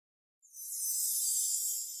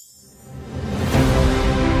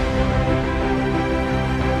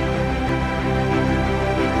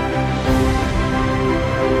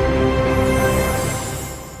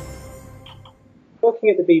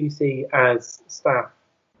working at the BBC as staff,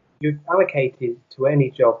 you're allocated to any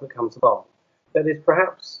job that comes along. So there's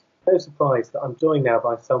perhaps no surprise that I'm joined now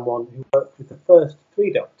by someone who worked with the first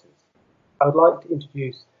three Doctors. I would like to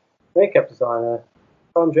introduce makeup designer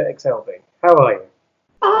Sandra Exelby. How are you?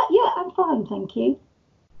 Yeah, I'm fine, thank you.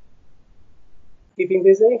 Keeping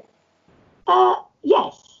busy?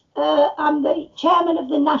 Yes. I'm the chairman of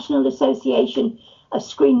the National Association of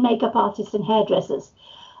Screen Makeup Artists and Hairdressers.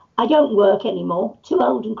 I don't work anymore, too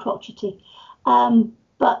old and crotchety.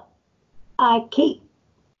 But I keep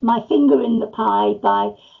my finger in the pie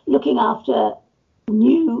by looking after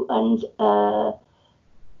new and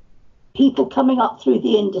people coming up through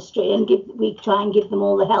the industry, and we try and give them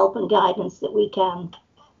all the help and guidance that we can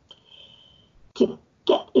to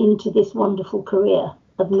get into this wonderful career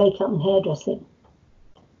of makeup and hairdressing.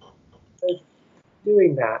 So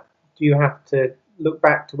doing that, do you have to look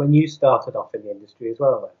back to when you started off in the industry as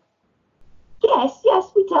well then?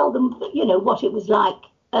 Yes, we tell them, what it was like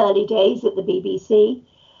early days at the BBC.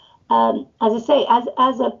 As I say,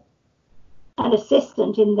 as an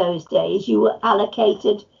assistant in those days, you were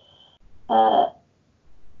allocated a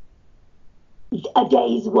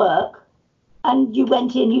day's work, and you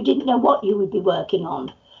went in, you didn't know what you would be working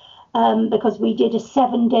on, because we did a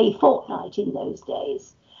 7-day fortnight in those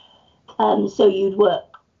days. So you'd work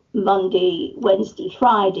Monday, Wednesday,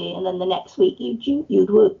 Friday, and then the next week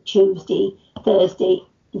you'd work Tuesday, Thursday,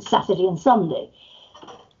 and Saturday and Sunday.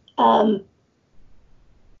 And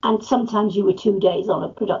sometimes you were 2 days on a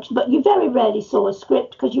production, but you very rarely saw a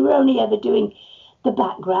script because you were only ever doing the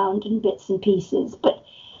background and bits and pieces. But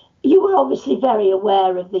you were obviously very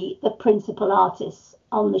aware of the principal artists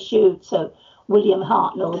on the shoot. So William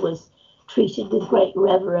Hartnell was treated with great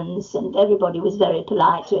reverence, and everybody was very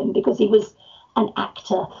polite to him because he was an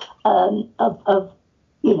actor of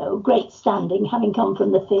great standing, having come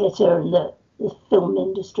from the theatre and the film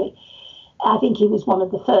industry. I think he was one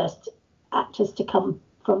of the first actors to come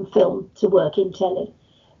from film to work in telly,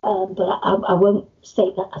 but I won't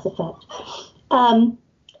state that as a fact.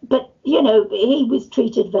 But he was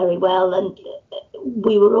treated very well, and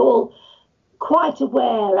we were all quite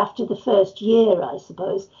aware after the first year, I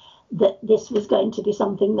suppose, that this was going to be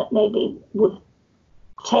something that maybe would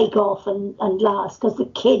take off and last, because the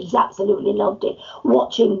kids absolutely loved it,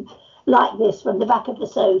 watching like this from the back of the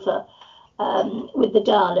sofa with the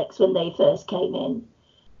Daleks when they first came in.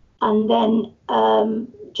 And then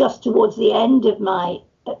just towards the end of my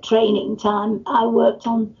training time, I worked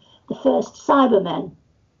on the first Cybermen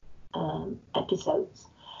episodes.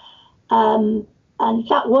 And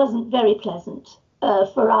that wasn't very pleasant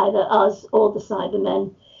for either us or the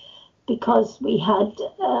Cybermen, because we had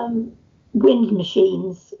wind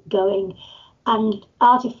machines going and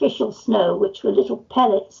artificial snow, which were little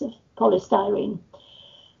pellets of polystyrene,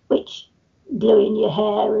 which blew in your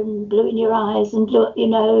hair and blew in your eyes and blew up your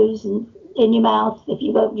nose and in your mouth if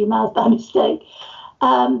you opened your mouth by mistake.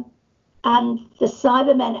 And the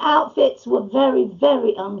Cybermen outfits were very,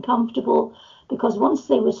 very uncomfortable, because once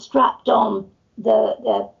they were strapped on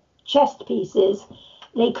their chest pieces,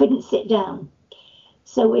 they couldn't sit down.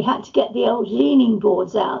 So we had to get the old leaning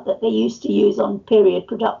boards out that they used to use on period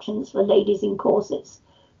productions for ladies in corsets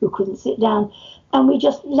who couldn't sit down. And we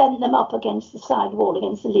just leant them up against the side wall,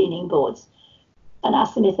 against the leaning boards, and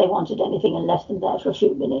asked them if they wanted anything and left them there for a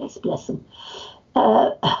few minutes, bless them.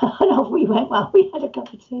 And off we went while we had a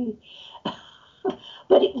cup of tea.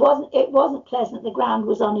 But it wasn't pleasant. The ground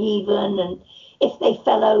was uneven, and if they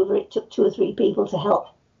fell over, it took 2 or 3 people to help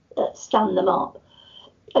stand them up,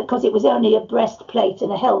 because it was only a breastplate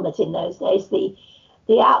and a helmet in those days.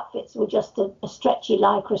 The outfits were just a stretchy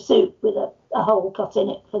lycra suit with a hole cut in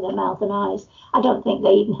it for their mouth and eyes. I don't think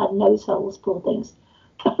they even had nose holes, poor things.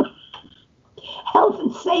 Health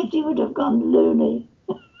and safety would have gone loony.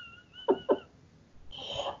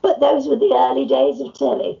 But those were the early days of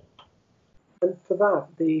telly. And for that,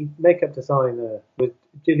 the makeup designer was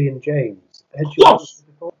Gillian James. Had you Yes. worked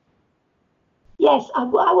before? Yes, I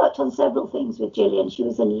worked on several things with Gillian. She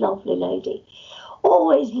was a lovely lady.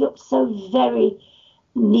 Always looked so very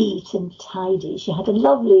neat and tidy. She had a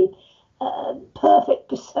lovely, perfect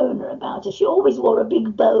persona about her. She always wore a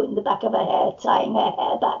big bow in the back of her hair, tying her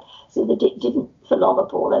hair back so that it didn't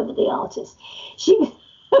flollop all over the artist. She was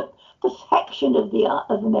perfection of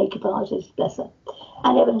the makeup artist, bless her.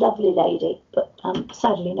 And a lovely lady, but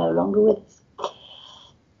sadly no longer with us.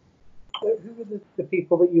 So who were the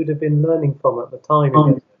people that you'd have been learning from at the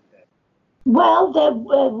time? Well, there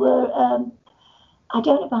were I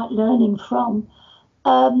don't know about learning from.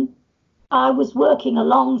 I was working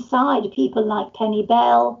alongside people like Penny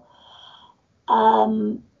Bell,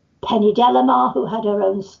 Penny Delamar, who had her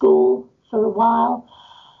own school for a while.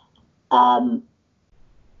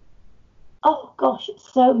 Oh gosh,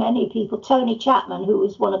 so many people. Tony Chapman, who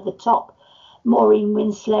was one of the top. Maureen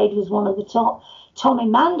Winslade was one of the top. Tommy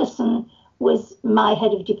Manderson was my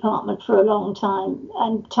head of department for a long time.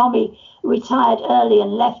 And Tommy retired early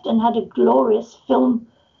and left and had a glorious film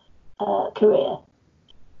career,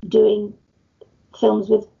 doing films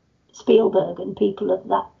with Spielberg and people of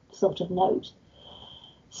that sort of note.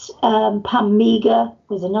 Pam Meager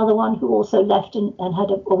was another one who also left and had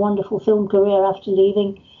a wonderful film career after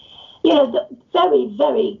leaving. You know, the very,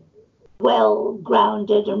 very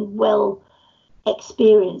well-grounded and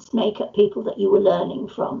well-experienced makeup people that you were learning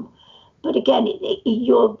from. But again,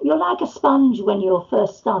 you're like a sponge when you're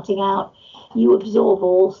first starting out. You absorb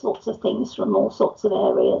all sorts of things from all sorts of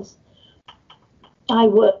areas. I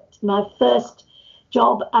worked my first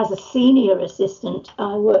job as a senior assistant.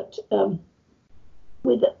 I worked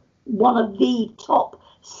with one of the top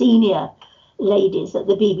senior ladies at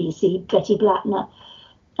the BBC, Betty Blattner.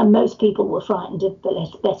 And most people were frightened of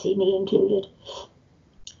Betty, me included.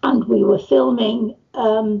 And we were filming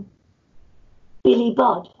Billy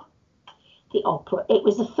Budd, the opera. It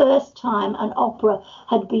was the first time an opera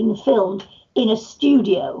had been filmed in a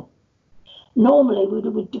studio. Normally, we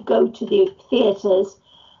would go to the theatres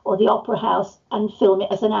or the opera house and film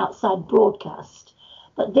it as an outside broadcast.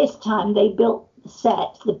 But this time, they built the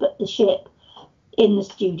set, the ship, in the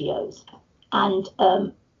studios. And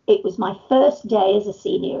it was my first day as a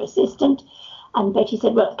senior assistant, and Betty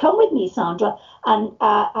said, well, come with me, Sandra, and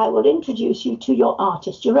I will introduce you to your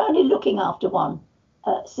artist. You're only looking after one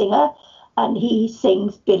singer, and he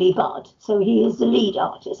sings Billy Budd, so he is the lead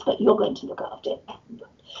artist, but you're going to look after him.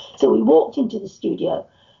 So we walked into the studio,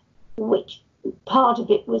 which part of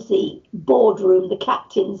it was the boardroom, the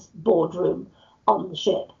captain's boardroom on the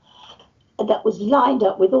ship, that was lined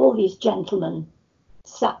up with all these gentlemen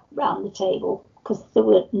sat round the table, because there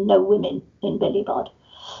were no women in Billy Budd.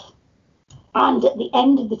 And at the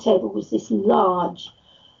end of the table was this large,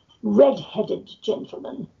 red-headed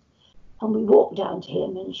gentleman. And we walked down to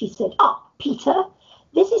him and she said, Peter,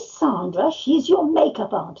 this is Sandra. She's your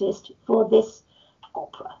makeup artist for this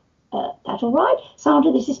opera. That all right?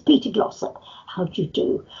 Sandra, this is Peter Glossop. How do you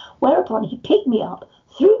do? Whereupon he picked me up,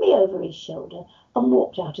 threw me over his shoulder and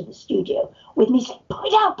walked out of the studio with me saying,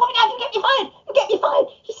 point out, you get me fired.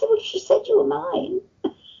 He said, well, she said you were mine.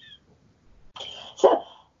 So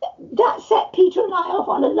that set Peter and I off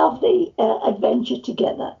on a lovely adventure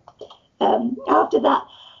together. After that,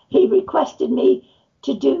 he requested me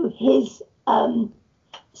to do his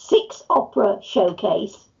 6 opera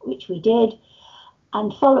showcase, which we did.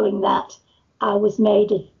 And following that, I was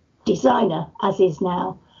made a designer, as is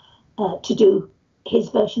now, to do his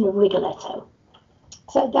version of Rigoletto.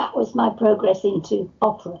 So that was my progress into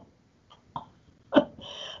opera.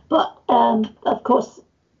 But, of course,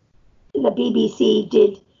 the BBC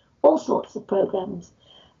did all sorts of programmes.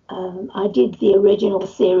 I did the original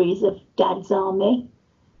series of Dad's Army,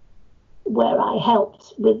 where I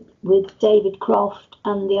helped with David Croft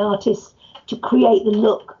and the artists to create the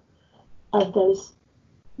look of those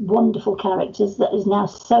wonderful characters that is now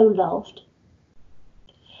so loved.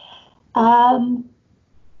 And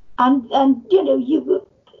you know, you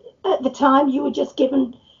at the time you were just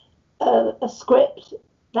given a script.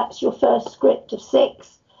 That's your first script of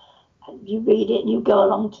 6. And you read it and you go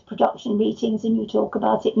along to production meetings and you talk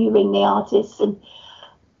about it and you ring the artists and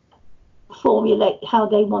formulate how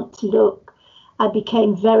they want to look. I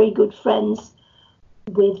became very good friends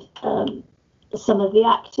with some of the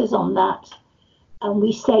actors on that, and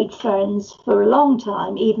we stayed friends for a long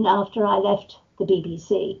time, even after I left the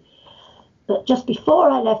BBC. But just before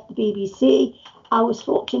I left the BBC, I was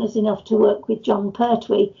fortunate enough to work with John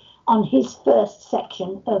Pertwee on his first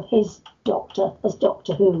section of his Doctor as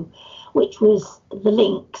Doctor Who, which was the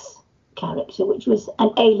Lynx character, which was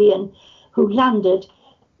an alien who landed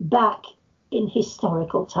back in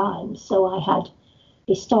historical times. So I had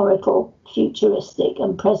historical, futuristic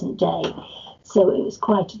and present day. So it was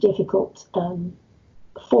quite a difficult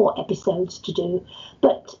 4 episodes to do.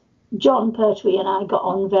 But John Pertwee and I got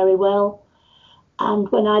on very well. And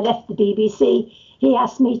when I left the BBC, he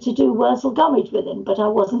asked me to do Wurzel Gummidge with him, but I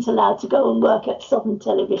wasn't allowed to go and work at Southern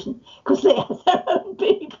Television because they have their own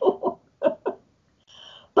people.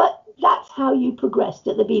 But that's how you progressed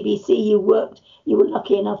at the BBC. You were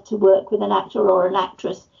lucky enough to work with an actor or an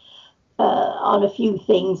actress on a few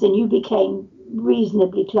things, and you became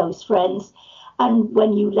reasonably close friends. And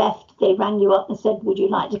when you left, they rang you up and said, would you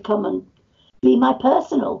like to come and be my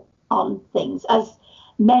personal on things, as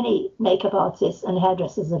many makeup artists and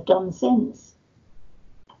hairdressers have done since.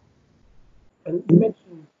 And you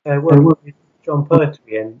mentioned working with John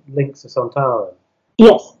Pertwee and links to Sontaran.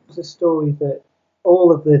 Yes. It was a story that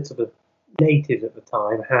all of the sort of natives at the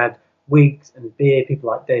time had wigs and beard, people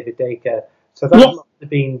like David Dacre. So that Yes. must have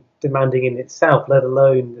been demanding in itself, let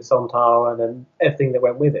alone the Sontaran and everything that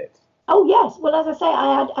went with it. Oh yes. Well, as I say,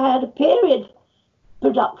 I had a period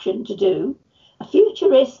production to do, a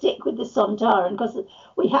futuristic with the Sontaran, because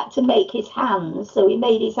we had to make his hands. So we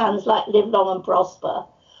made his hands like Live Long and Prosper,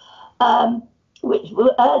 which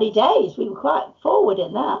were early days. We were quite forward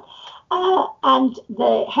in that. And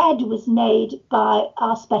the head was made by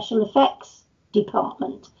our special effects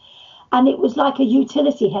department. And it was like a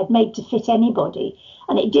utility head made to fit anybody.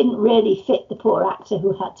 And it didn't really fit the poor actor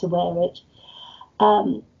who had to wear it.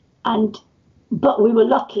 But we were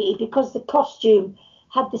lucky because the costume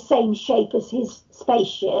had the same shape as his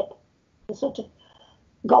spaceship, the sort of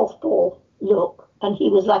golf ball look. And he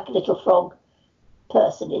was like a little frog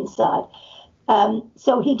person inside.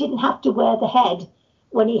 So he didn't have to wear the head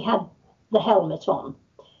when he had the helmet on.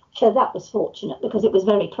 So that was fortunate because it was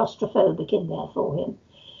very claustrophobic in there for him.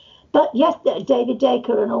 But yes, David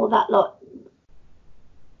Dacre and all that lot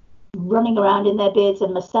running around in their beards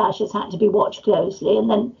and moustaches had to be watched closely. And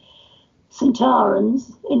then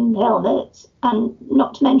Sontarans in helmets, and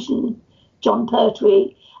not to mention John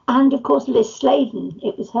Pertwee, and of course Liz Sladen.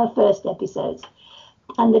 It was her first episode.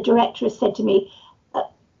 And the director has said to me,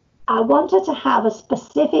 I want her to have a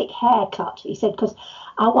specific haircut, he said, because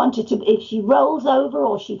I want her to, if she rolls over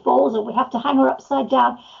or she falls or we have to hang her upside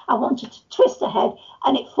down, I want her to twist her head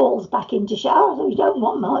and it falls back into shower. So you don't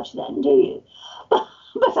want much then, do you?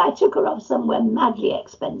 But I took her off somewhere madly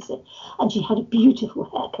expensive and she had a beautiful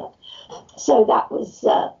haircut. So that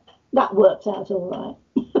worked out all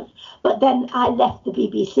right. But then I left the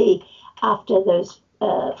BBC after those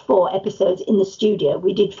 4 episodes in the studio.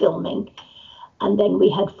 We did filming. And then we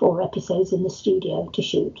had 4 episodes in the studio to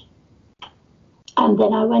shoot. And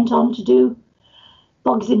then I went on to do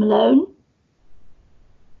Bugsy Malone.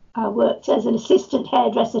 I worked as an assistant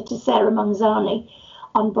hairdresser to Sarah Manzani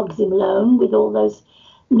on Bugsy Malone with all those,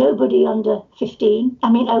 nobody over 15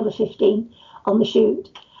 on the shoot.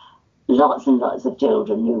 Lots and lots of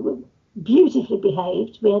children who were beautifully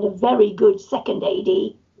behaved. We had a very good second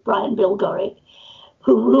AD, Brian Bilgorry,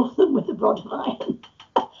 who ruled them with a rod of iron.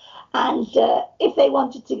 And if they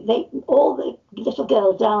wanted to, all the little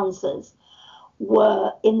girl dancers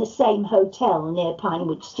were in the same hotel near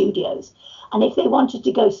Pinewood Studios. And if they wanted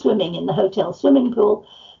to go swimming in the hotel swimming pool,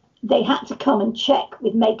 they had to come and check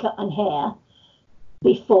with makeup and hair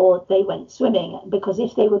before they went swimming. Because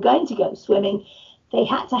if they were going to go swimming, they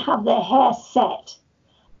had to have their hair set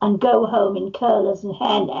and go home in curlers and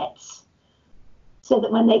hair nets. So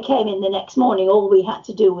that when they came in the next morning, all we had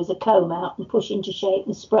to do was a comb out and push into shape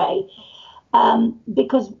and spray,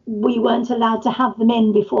 because we weren't allowed to have them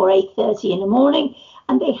in before 8:30 in the morning,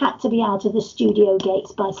 and they had to be out of the studio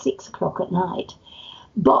gates by 6 o'clock at night.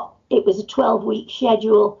 But it was a 12-week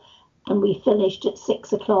schedule, and we finished at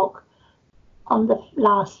 6 o'clock on the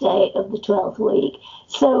last day of the 12th week.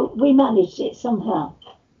 So we managed it somehow.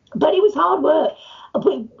 But it was hard work.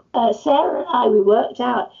 Sarah and I, we worked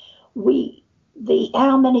out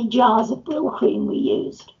how many jars of Brill cream we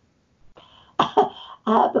used.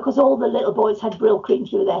 Because all the little boys had Brill cream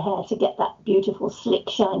through their hair to get that beautiful, slick,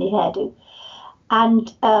 shiny hairdo.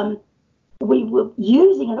 And we were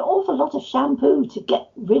using an awful lot of shampoo to get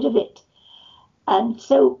rid of it. And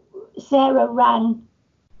so Sarah rang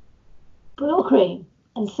Brill cream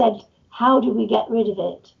and said, how do we get rid of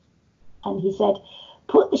it? And he said,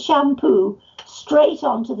 put the shampoo straight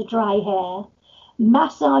onto the dry hair,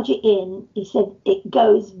 massage it in. He said it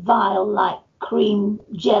goes vile like cream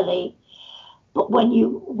jelly, but when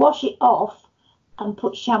you wash it off and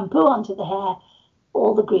put shampoo onto the hair,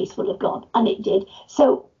 all the grease will have gone. And it did.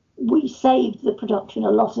 So we saved the production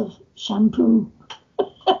a lot of shampoo.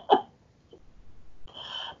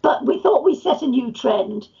 But we thought we set a new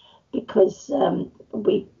trend because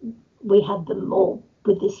we had them all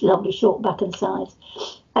with this lovely short back and sides.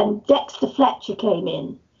 And Dexter Fletcher came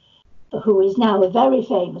in, who is now a very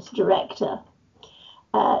famous director,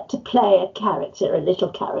 to play a little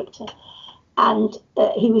character. And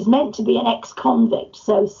he was meant to be an ex-convict,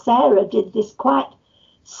 so Sarah did this quite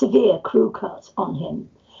severe crew cut on him.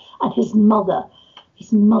 And his mother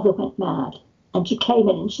went mad. And she came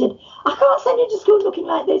in and she said, I can't send you to school looking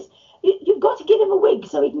like this. You've got to give him a wig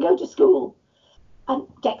so he can go to school. And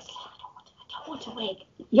Dex said, I don't want a wig.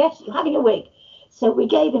 Yes, you're having a wig. So we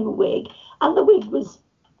gave him a wig, and the wig was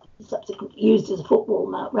subsequently used as a football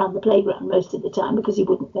mat around the playground most of the time because he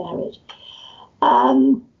wouldn't bear it.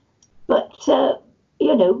 But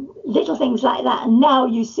little things like that. And now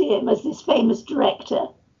you see him as this famous director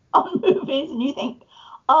on movies, and you think,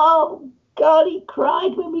 oh God, he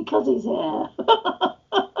cried when we cut his hair.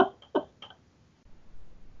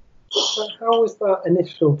 So how was that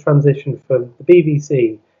initial transition from the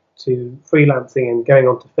BBC to freelancing and going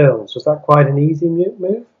on to films? Was that quite an easy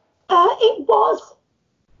move? It was,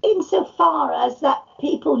 insofar as that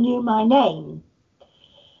people knew my name.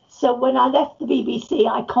 So when I left the BBC,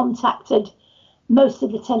 I contacted most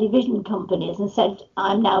of the television companies and said,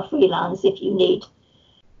 I'm now freelance if you need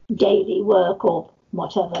daily work or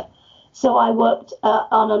whatever. So I worked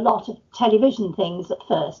on a lot of television things at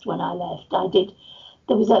first when I left.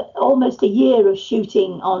 There was almost a year of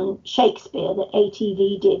shooting on Shakespeare that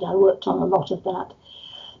ATV did. I worked on a lot of that.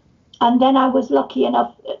 And then I was lucky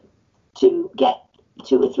enough to get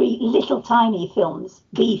 2 or 3 little tiny films,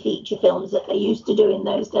 B feature films that they used to do in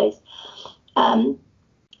those days.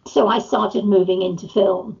 So I started moving into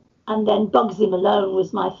film. And then Bugsy Malone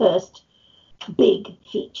was my first big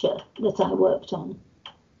feature that I worked on.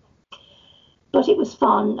 But it was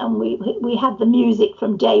fun, and we had the music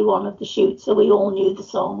from day one of the shoot, so we all knew the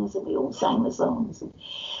songs and we all sang the songs.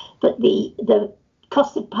 But the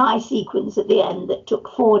custard pie sequence at the end that took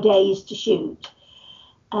 4 days to shoot,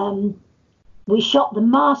 we shot the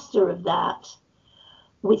master of that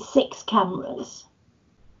with 6 cameras.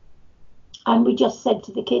 And we just said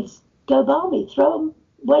to the kids, go balmy, throw them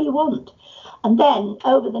where you want. And then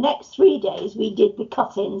over the next 3 days, we did the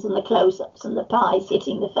cut-ins and the close-ups and the pies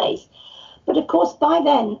hitting the face. But of course, by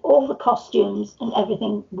then, all the costumes and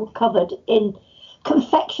everything were covered in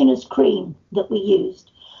confectioner's cream that we used.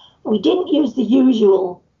 We didn't use the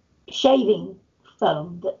usual shaving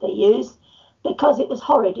foam that they use because it was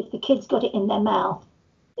horrid. If the kids got it in their mouth,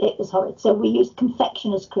 it was horrid. So we used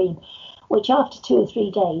confectioner's cream, which after 2 or 3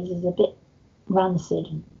 days is a bit rancid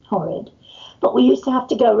and horrid. But we used to have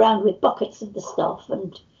to go around with buckets of the stuff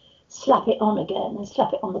and slap it on again and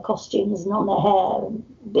slap it on the costumes and on their hair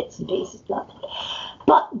and bits and pieces like that.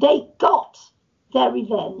 But they got their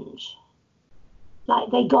revenge. Like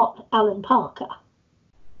they got Alan Parker.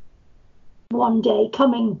 One day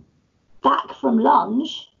coming back from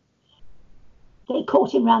lunch, they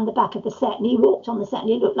caught him round the back of the set and he walked on the set and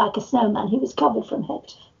he looked like a snowman. He was covered from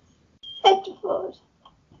head to foot.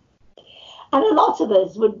 And a lot of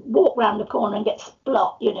us would walk round the corner and get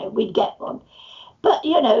splot, we'd get one. But,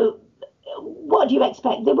 what do you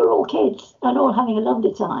expect? They were all kids and all having a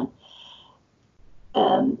lovely time.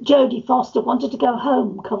 Jodie Foster wanted to go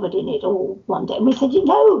home covered in it all one day. And we said,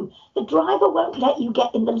 the driver won't let you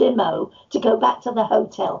get in the limo to go back to the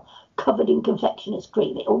hotel covered in confectioner's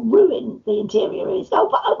cream. It'll ruin the interior. Oh,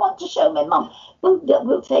 but I want to show my mum.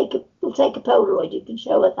 We'll take a Polaroid. You can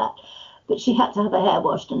show her that. But she had to have her hair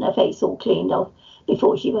washed and her face all cleaned off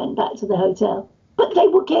before she went back to the hotel. But they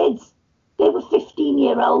were kids. They were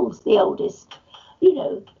 15-year-olds, the oldest,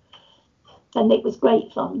 and it was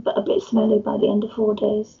great fun, but a bit smelly by the end of 4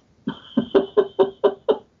 days.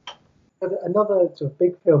 Another sort of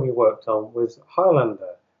big film you worked on was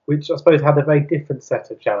Highlander, which I suppose had a very different set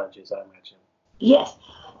of challenges, I imagine. Yes.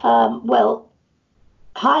 Well,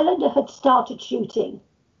 Highlander had started shooting,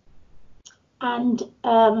 and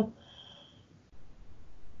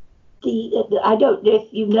I don't know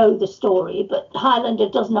if you know the story, but Highlander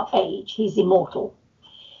does not age. He's immortal.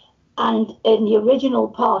 And in the original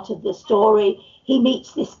part of the story, he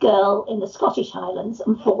meets this girl in the Scottish Highlands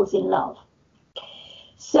and falls in love.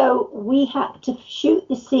 So we had to shoot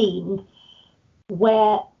the scene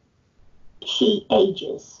where she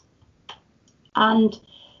ages. And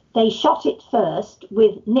they shot it first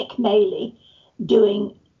with Nick Maley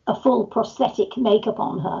doing a full prosthetic makeup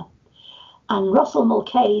on her. And Russell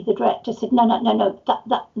Mulcahy, the director, said, no,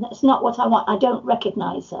 that's not what I want. I don't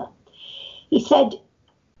recognise her. He said,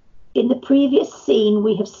 in the previous scene,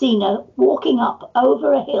 we have seen her walking up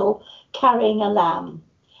over a hill carrying a lamb.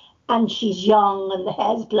 And she's young and the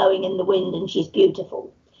hair's blowing in the wind and she's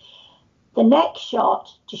beautiful. The next shot,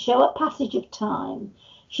 to show a passage of time,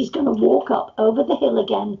 she's going to walk up over the hill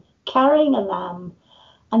again, carrying a lamb.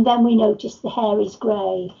 And then we notice the hair is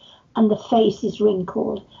grey and the face is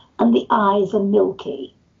wrinkled. And the eyes are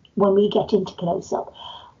milky when we get into close-up.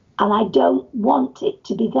 And I don't want it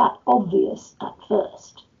to be that obvious at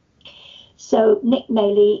first. So Nick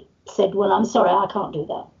Maley said, well, I'm sorry, I can't do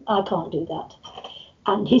that.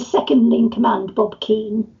 And his second in command, Bob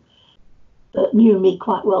Keane, knew me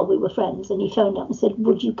quite well. We were friends. And he phoned up and said,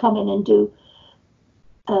 would you come in and do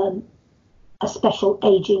a special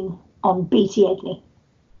aging on B.T. Edney?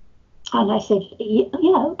 And I said,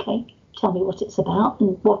 yeah, okay. Tell me what it's about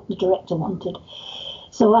and what the director wanted.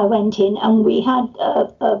 So I went in and we had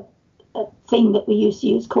a thing that we used to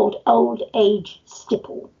use called old age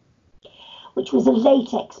stipple, which was a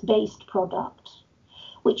latex-based product,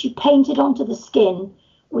 which you painted onto the skin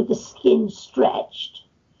with the skin stretched,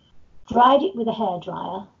 dried it with a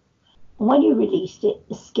hairdryer, and when you released it,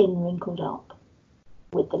 the skin wrinkled up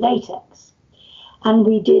with the latex. And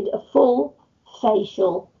we did a full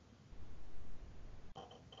facial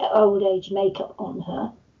old age makeup on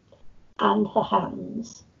her and her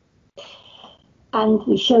hands. And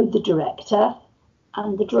we showed the director,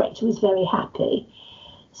 and the director was very happy.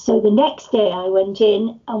 So the next day I went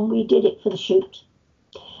in and we did it for the shoot.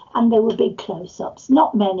 And there were big close-ups,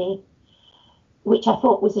 not many, which I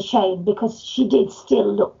thought was a shame because she did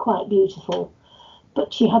still look quite beautiful.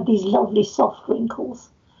 But she had these lovely soft wrinkles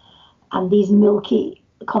and these milky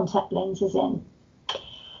contact lenses in.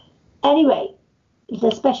 Anyway,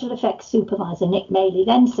 the special effects supervisor, Nick Maley,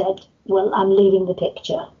 then said, well, I'm leaving the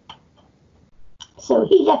picture. So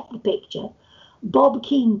he left the picture. Bob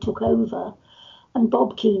Keane took over, and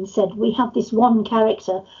Bob Keane said, we have this one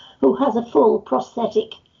character who has a full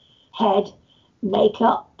prosthetic head,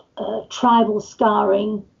 makeup, tribal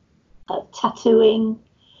scarring, tattooing.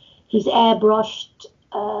 He's airbrushed,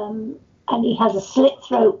 and he has a slit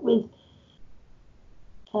throat with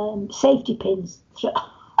safety pins. So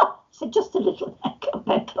just a little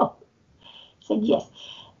makeup. He said, yes,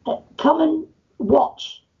 come and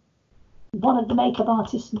watch one of the makeup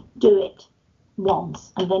artists do it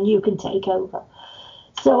once, and then you can take over.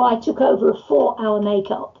 So I took over a 4-hour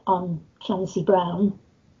makeup on Clancy Brown,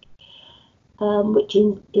 which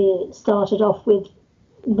started off with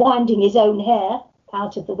winding his own hair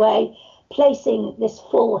out of the way, placing this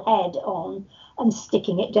full head on and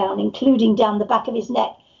sticking it down, including down the back of his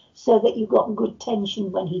neck, so that you got good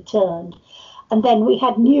tension when he turned. And then we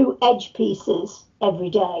had new edge pieces every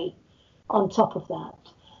day on top of that.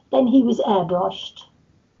 Then he was airbrushed.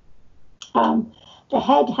 The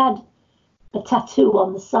head had a tattoo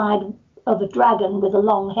on the side of a dragon with a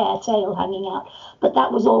long hair tail hanging out, but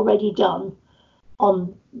that was already done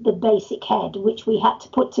on the basic head, which we had to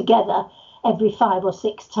put together every 5 or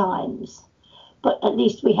 6 times. But at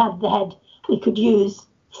least we had the head we could use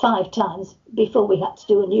 5 times before we had to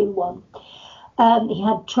do a new one. He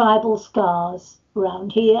had tribal scars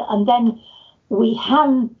around here, and then we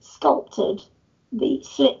hand sculpted the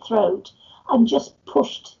slit throat and just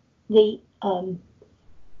pushed the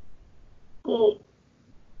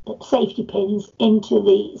safety pins into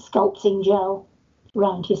the sculpting gel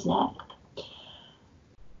around his neck.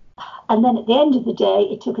 And then at the end of the day,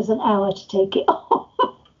 it took us an hour to take it off,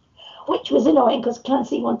 which was annoying because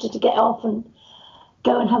Clancy wanted to get off and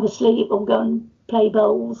go and have a sleep or go and play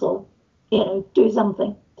bowls or, do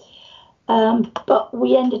something. But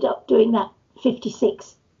we ended up doing that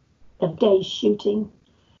 56 of days shooting.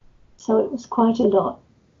 So it was quite a lot,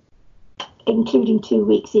 including 2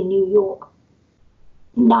 weeks in New York,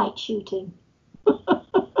 night shooting.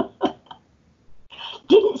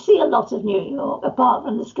 Didn't see a lot of New York apart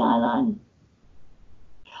from the skyline.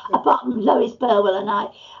 Apart from Lois Burwell and I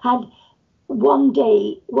had one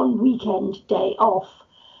weekend day off,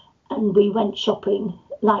 and we went shopping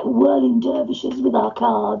like whirling dervishes with our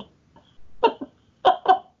card.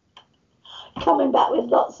 Coming back with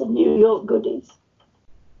lots of New York goodies.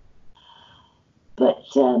 But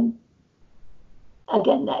again,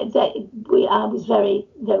 I was very,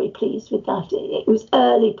 very pleased with that. It was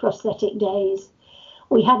early prosthetic days.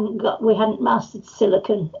 We hadn't mastered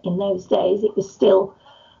silicone in those days. It was still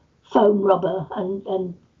foam rubber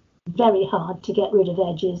and very hard to get rid of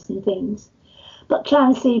edges and things. But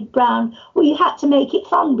Clancy Brown, you had to make it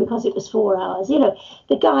fun because it was 4 hours.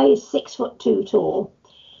 The guy is 6'2" tall,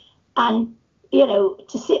 and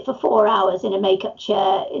to sit for 4 hours in a makeup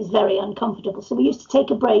chair is very uncomfortable. So we used to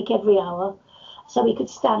take a break every hour so we could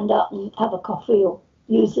stand up and have a coffee or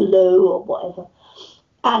use the loo or whatever.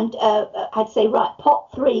 And I'd say, right,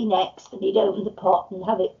 pot 3 next, and he'd open the pot and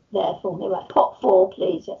have it there for me. Right, pot 4,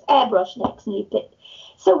 please. Yes, airbrush next, and he'd pick.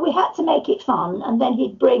 So we had to make it fun, and then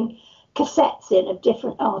he'd bring cassettes in of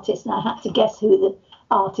different artists, and I had to guess who the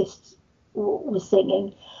artists were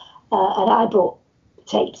singing. And I brought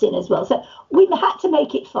tapes in as well. So we had to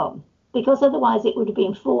make it fun, because otherwise it would have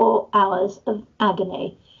been 4 hours of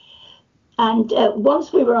agony. And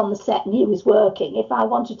once we were on the set and he was working, if I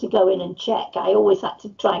wanted to go in and check, I always had to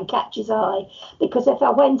try and catch his eye, because if I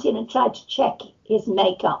went in and tried to check his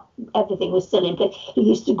makeup, everything was still in place. He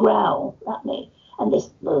used to growl at me, and this,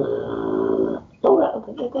 because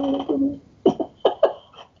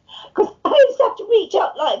I used to have to reach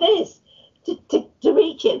up like this to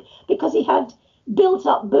reach him, because he had built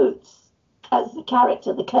up boots as the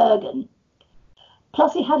character, the Kurgan.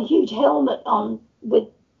 Plus he had a huge helmet on with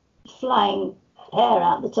flying hair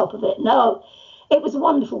out the top of it. No, it was a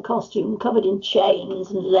wonderful costume, covered in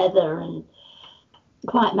chains and leather, and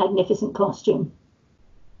quite magnificent costume.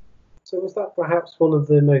 So was that perhaps one of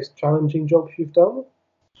the most challenging jobs you've done?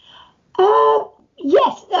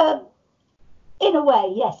 Yes, in a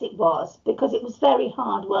way, yes, it was, because it was very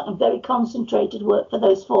hard work and very concentrated work for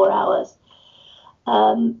those 4 hours.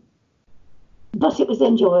 But it was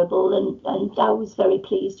enjoyable, and I was very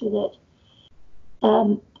pleased with it.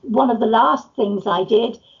 One of the last things I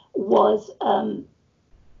did was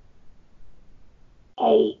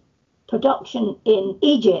a production in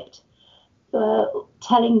Egypt,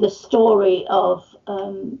 telling the story of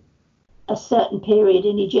a certain period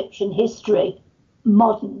in Egyptian history,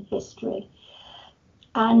 modern history.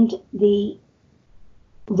 And the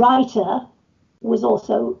writer was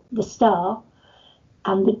also the star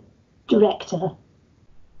and the director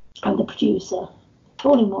and the producer,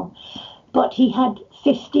 all in one. But he had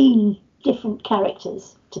 15 different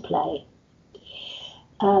characters to play.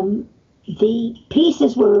 The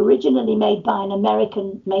pieces were originally made by an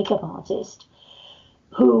American makeup artist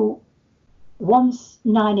who, once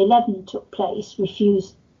 9/11 took place,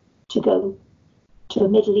 refused to go to a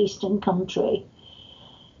Middle Eastern country.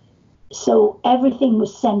 So everything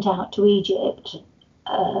was sent out to Egypt,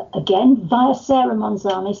 again, via Sarah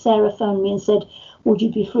Monzami. Sarah phoned me and said, would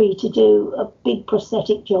you be free to do a big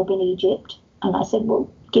prosthetic job in Egypt? And I said, well,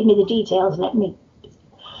 give me the details, let me.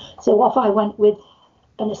 So off I went with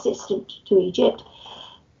an assistant to Egypt.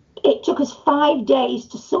 It took us 5 days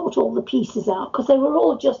to sort all the pieces out, because they were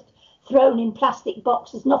all just thrown in plastic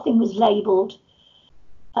boxes, nothing was labelled.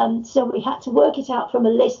 So we had to work it out from a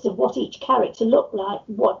list of what each character looked like,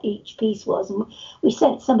 what each piece was, and we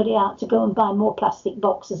sent somebody out to go and buy more plastic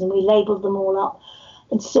boxes, and we labelled them all up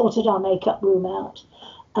and sorted our makeup room out.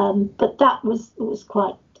 But that was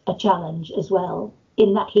quite a challenge as well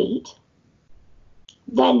in that heat.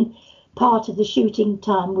 Then part of the shooting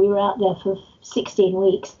time, we were out there for 16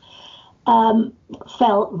 weeks,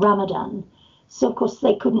 fell Ramadan. So of course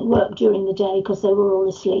they couldn't work during the day because they were all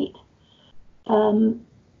asleep.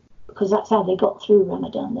 Because that's how they got through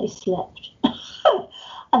Ramadan, they slept.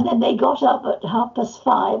 And then they got up at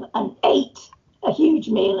 5:30 and ate a huge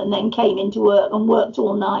meal, and then came into work and worked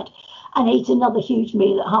all night and ate another huge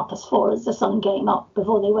meal at 4:30 as the sun came up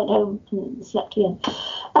before they went home and slept again.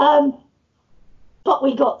 But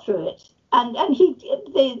we got through it. And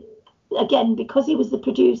again, because he was the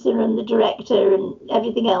producer and the director and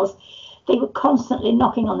everything else, they were constantly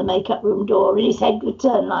knocking on the makeup room door, and his head would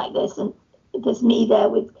turn like this, and there's me there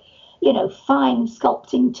with, fine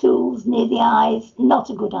sculpting tools near the eyes. Not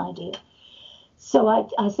a good idea. So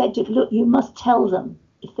I said to him, look, you must tell them,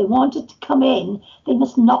 if they wanted to come in, they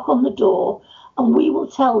must knock on the door, and we will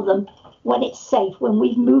tell them when it's safe, when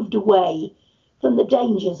we've moved away from the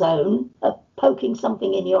danger zone of poking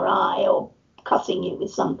something in your eye or cutting you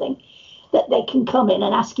with something, that they can come in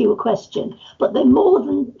and ask you a question. But the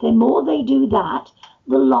more they do that,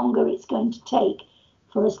 the longer it's going to take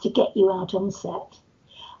for us to get you out on set.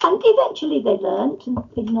 And eventually they learned, and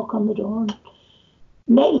they'd knock on the door. And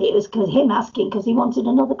mainly it was him asking because he wanted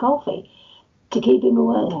another coffee to keep him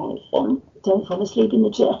away. Don't fall asleep in the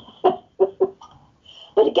chair.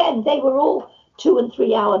 But again, they were all 2 and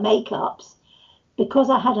 3 hour makeups. Because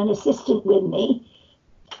I had an assistant with me,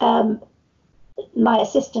 my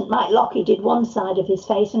assistant, Mike Lockie, did one side of his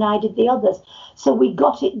face and I did the others. So we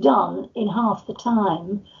got it done in half the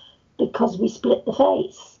time because we split the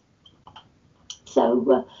face.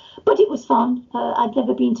 So, but it was fun. I'd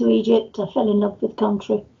never been to Egypt. I fell in love with the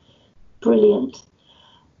country. Brilliant.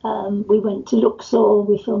 We went to Luxor.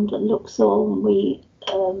 We filmed at Luxor. And we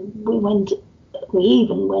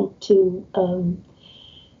even went to,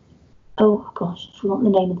 oh gosh, I forgot the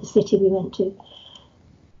name of the city we went to.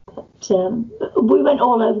 But we went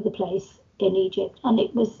all over the place in Egypt, and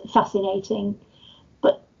it was fascinating.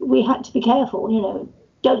 But we had to be careful,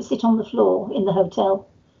 don't sit on the floor in the hotel.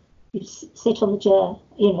 You sit on the chair,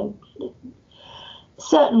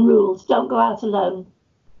 certain rules, don't go out alone,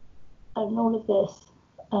 and all of this,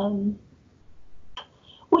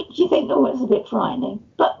 which you think was a bit frightening,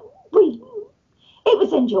 but it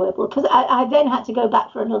was enjoyable, because I then had to go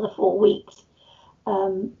back for another 4 weeks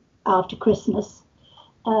after Christmas,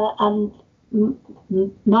 and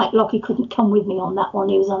Mike Lockie couldn't come with me on that one.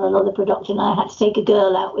 He was on another production. I had to take a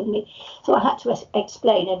girl out with me, so I had to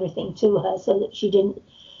explain everything to her so that she didn't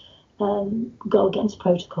go against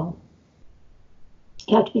protocol.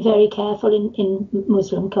 You have to be very careful in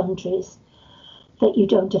Muslim countries that you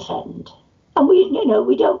don't offend, and we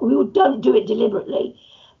don't do it deliberately,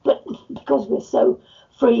 but because we're so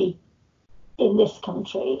free in this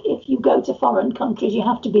country, if you go to foreign countries, you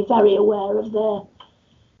have to be very aware of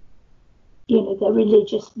their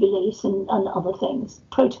religious beliefs and other things.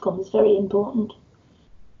 Protocol is very important.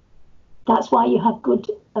 That's why you have good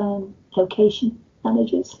location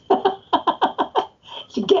managers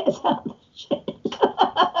to get us out of the shit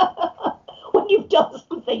when you've done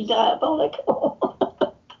something diabolical.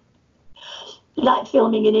 Like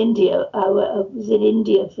filming in India. I was in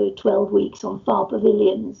India for 12 weeks on far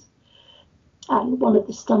pavilions, and one of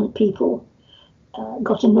the stunt people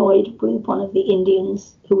got annoyed with one of the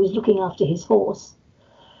Indians who was looking after his horse,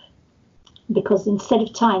 because instead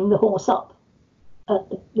of tying the horse up at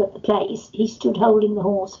the place, he stood holding the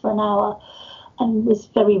horse for an hour and was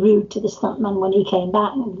very rude to the stuntman when he came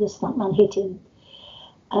back, and the stuntman hit him.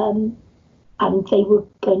 And they were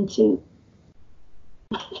going to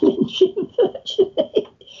lynch him virtually.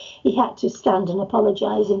 He had to stand and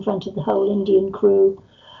apologise in front of the whole Indian crew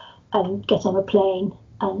and get on a plane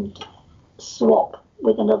and swap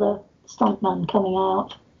with another stuntman coming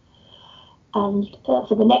out. And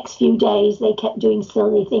for the next few days, they kept doing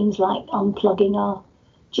silly things like unplugging our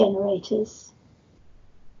generators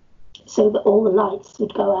so that all the lights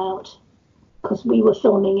would go out, because we were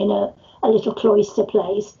filming in a little cloister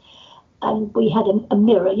place, and we had a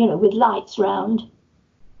mirror, with lights round,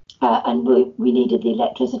 and we needed the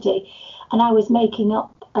electricity. And I was making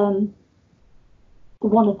up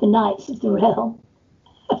one of the Knights of the Realm.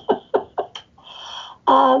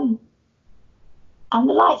 And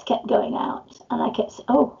the lights kept going out, and I kept saying,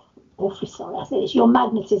 "Oh, awfully sorry." I said, "It's your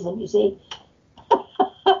magnetism, you see."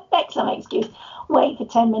 Make some excuse. Wait for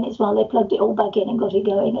 10 minutes while they plugged it all back in and got it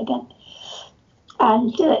going again.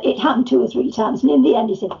 And it happened 2 or 3 times. And in the end,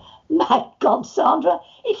 he said, "My God, Sandra,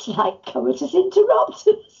 it's like coitus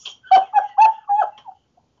interruptus."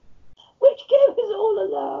 Which gave us all a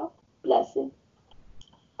laugh. Bless him.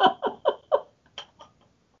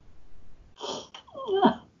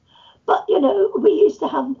 But, we used to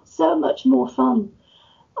have so much more fun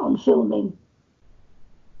on filming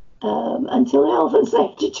until health and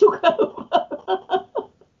safety took over.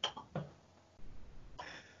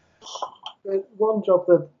 One job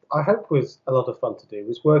that I hope was a lot of fun to do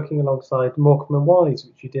was working alongside Morecambe and Wise,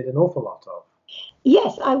 which you did an awful lot of.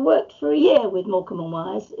 Yes, I worked for a year with Morecambe and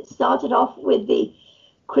Wise. It started off with the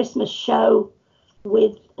Christmas show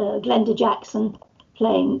with Glenda Jackson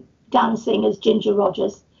dancing as Ginger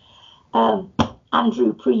Rogers.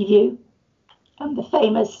 Andrew Preview, and the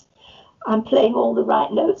famous "I'm playing all the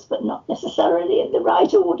right notes but not necessarily in the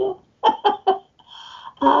right order."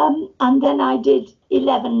 And then I did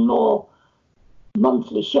 11 more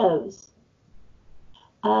monthly shows,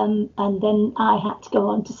 and then I had to go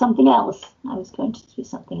on to something else. I was going to do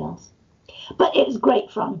something else, but it was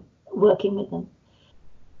great fun working with them.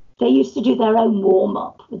 They used to do their own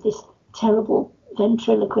warm-up with this terrible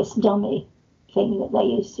ventriloquist dummy thing that they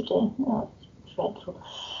used to do. Oh, dreadful.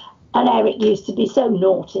 And Eric used to be so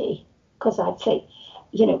naughty, because I'd say,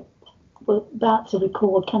 we're about to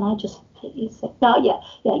record, can I just please say, "No, yeah,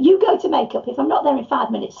 you go to makeup. If I'm not there in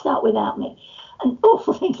 5 minutes, start without me." And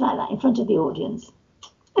awful things like that in front of the audience.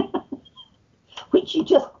 Which you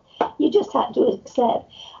just had to accept.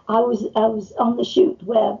 I was on the shoot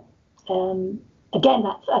where, again,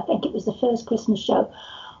 I think it was the first Christmas show,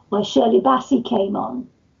 where Shirley Bassey came on.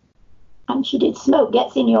 And she did Smoke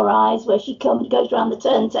Gets in Your Eyes, where she goes around the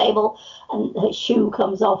turntable and her shoe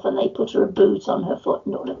comes off and they put her a boot on her foot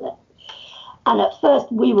and all of that. And at first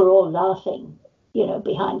we were all laughing,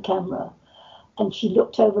 behind camera. And she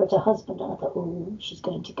looked over at her husband and I thought, "Oh, she's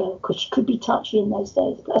going to go," because she could be touchy in those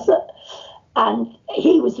days, bless her. And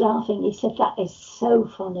he was laughing. He said, "That is so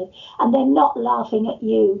funny. And they're not laughing at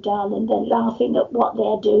you, darling. They're laughing at what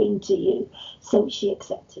they're doing to you." So she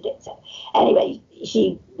accepted it. So anyway,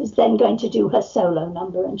 she was then going to do her solo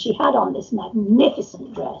number, and she had on this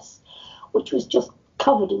magnificent dress, which was just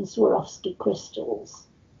covered in Swarovski crystals.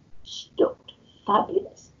 She looked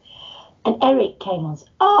fabulous. And Eric came on and said,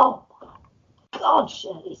 "Oh, God,"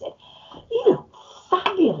 Shirley said, "you look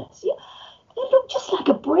fabulous. You look just like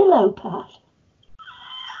a Brillo pad."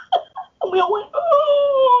 And we all went,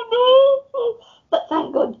 "Oh, no." But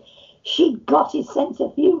thank God she'd got his sense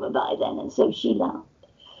of humour by then, and so she laughed.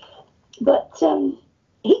 But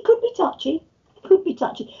he could be touchy.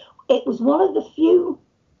 It was one of the few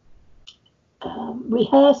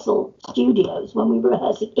rehearsal studios, when we were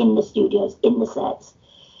rehearsing in the studios, in the sets,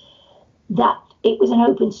 that it was an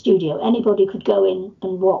open studio. Anybody could go in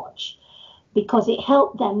and watch, because it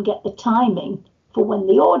helped them get the timing for when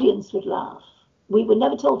the audience would laugh. We were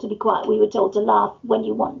never told to be quiet. We were told to laugh when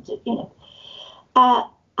you wanted,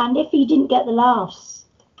 and if he didn't get the laughs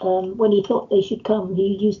when he thought they should come,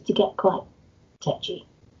 he used to get quite tetchy.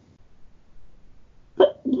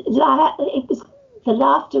 But it was the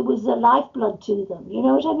laughter was the lifeblood to them. You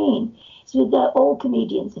know what I mean? So they're all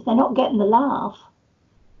comedians. If they're not getting the laugh,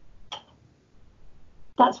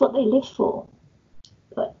 that's what they live for.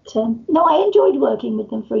 But no, I enjoyed working with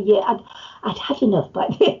them for a year. I'd had enough by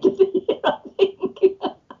the end of the year, I think.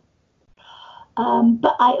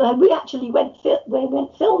 But we actually went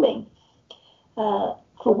filming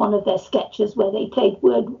for one of their sketches where they played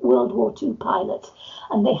World War II pilots,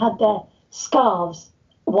 and they had their scarves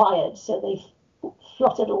wired, so they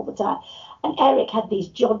fluttered all the time. And Eric had these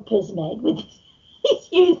jodhpurs made with his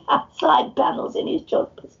huge side panels in his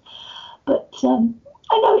jodhpurs. But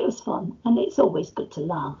I know it was fun, and it's always good to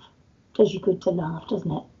laugh. It does you good to laugh,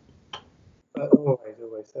 doesn't it?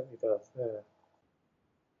 Always, certainly does. Yeah.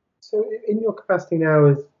 So, in your capacity now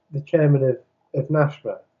as the chairman of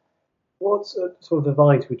NASHMA, what sort of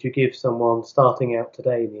advice would you give someone starting out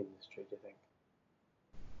today in the industry, do you think?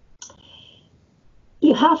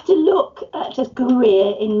 You have to look at a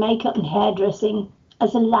career in makeup and hairdressing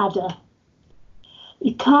as a ladder.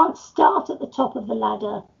 You can't start at the top of the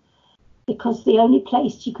ladder because the only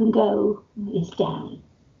place you can go is down.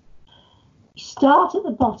 You start at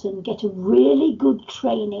the bottom, get a really good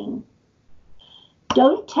training.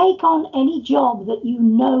 Don't take on any job that you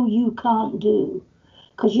know you can't do,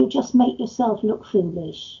 because you just make yourself look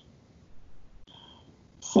foolish.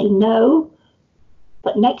 Say no,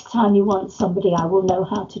 but next time you want somebody, I will know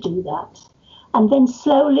how to do that. And then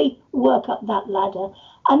slowly work up that ladder,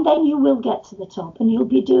 and then you will get to the top, and you'll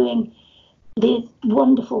be doing these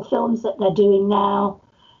wonderful films that they're doing now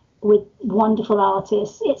with wonderful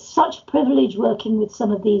artists. It's such a privilege working with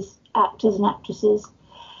some of these actors and actresses.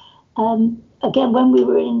 Again, when we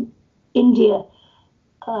were in India,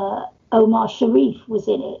 Omar Sharif was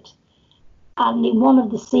in it. And in one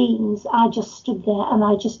of the scenes, I just stood there and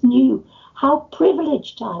I just knew how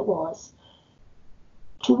privileged I was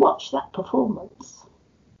to watch that performance.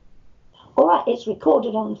 All right, it's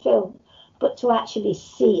recorded on film, but to actually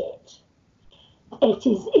see it, it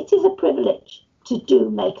is a privilege to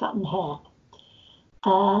do makeup and hair.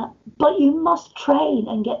 But you must train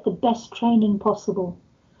and get the best training possible,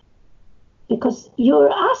 because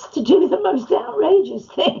you're asked to do the most outrageous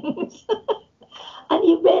things. And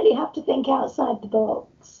you really have to think outside the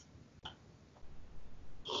box.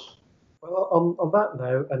 Well, on that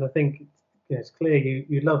note, and I think it's clear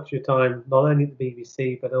you loved your time, not only at the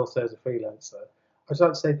BBC, but also as a freelancer. I'd just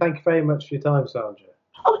like to say thank you very much for your time, Sandra.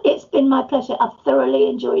 Oh, it's been my pleasure. I've thoroughly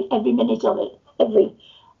enjoyed every minute of it, every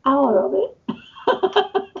hour of it.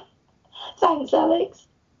 Thanks, Alex.